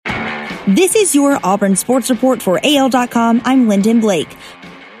This is your Auburn Sports Report for AL.com. I'm Lyndon Blake.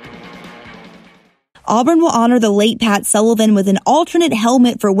 Auburn will honor the late Pat Sullivan with an alternate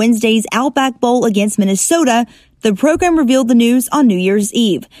helmet for Wednesday's Outback Bowl against Minnesota. The program revealed the news on New Year's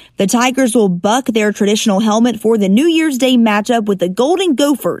Eve. The Tigers will buck their traditional helmet for the New Year's Day matchup with the Golden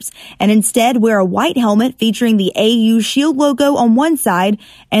Gophers and instead wear a white helmet featuring the AU Shield logo on one side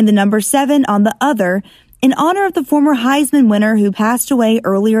and the number 7 on the other, in honor of the former Heisman winner who passed away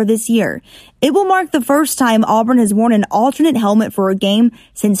earlier this year. It will mark the first time Auburn has worn an alternate helmet for a game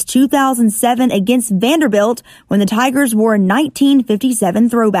since 2007 against Vanderbilt, when the Tigers wore 1957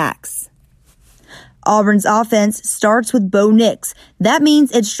 throwbacks. Auburn's offense starts with Bo Nix. That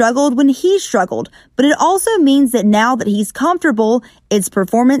means it struggled when he struggled, but it also means that now that he's comfortable, its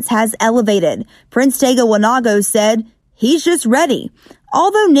performance has elevated. Prince Tega Wanago said, "He's just ready."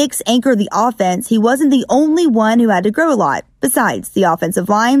 Although Nix anchored the offense, he wasn't the only one who had to grow a lot. Besides the offensive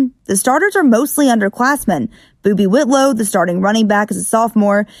line, the starters are mostly underclassmen. Boobie Whitlow, the starting running back, is a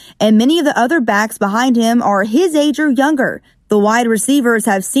sophomore, and many of the other backs behind him are his age or younger. The wide receivers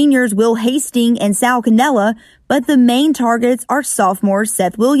have seniors Will Hastings and Sal Cannella, but the main targets are sophomores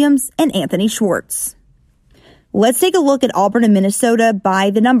Seth Williams and Anthony Schwartz. Let's take a look at Auburn and Minnesota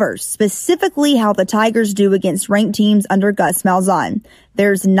by the numbers, specifically how the Tigers do against ranked teams under Gus Malzahn.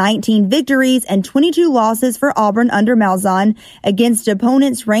 There's 19 victories and 22 losses for Auburn under Malzahn against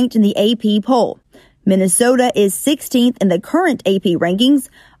opponents ranked in the AP poll. Minnesota is 16th in the current AP rankings.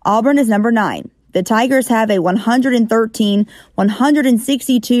 Auburn is number 9. The Tigers have a 113,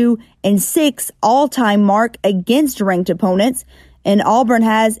 162, and 6 all-time mark against ranked opponents, and Auburn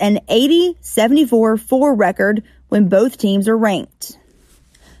has an 80-74-4 record when both teams are ranked.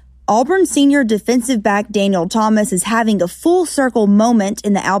 Auburn senior defensive back Daniel Thomas is having a full-circle moment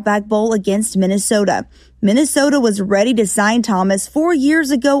in the Outback Bowl against Minnesota. Minnesota was ready to sign Thomas 4 years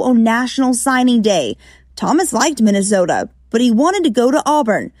ago on National Signing Day. Thomas liked Minnesota, but he wanted to go to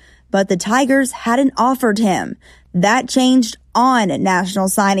Auburn. But the Tigers hadn't offered him. That changed on National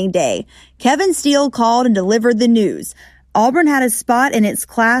Signing Day. Kevin Steele called and delivered the news. Auburn had a spot in its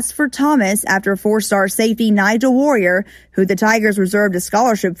class for Thomas after 4-star safety Nigel Warrior, who the Tigers reserved a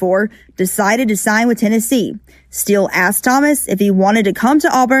scholarship for, decided to sign with Tennessee. Steele asked Thomas if he wanted to come to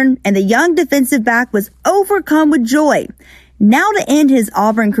Auburn, and the young defensive back was overcome with joy. Now to end his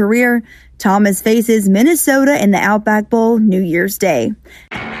Auburn career, Thomas faces Minnesota in the Outback Bowl New Year's Day.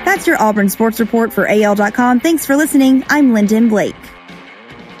 That's your Auburn Sports Report for AL.com. Thanks for listening. I'm Lyndon Blake.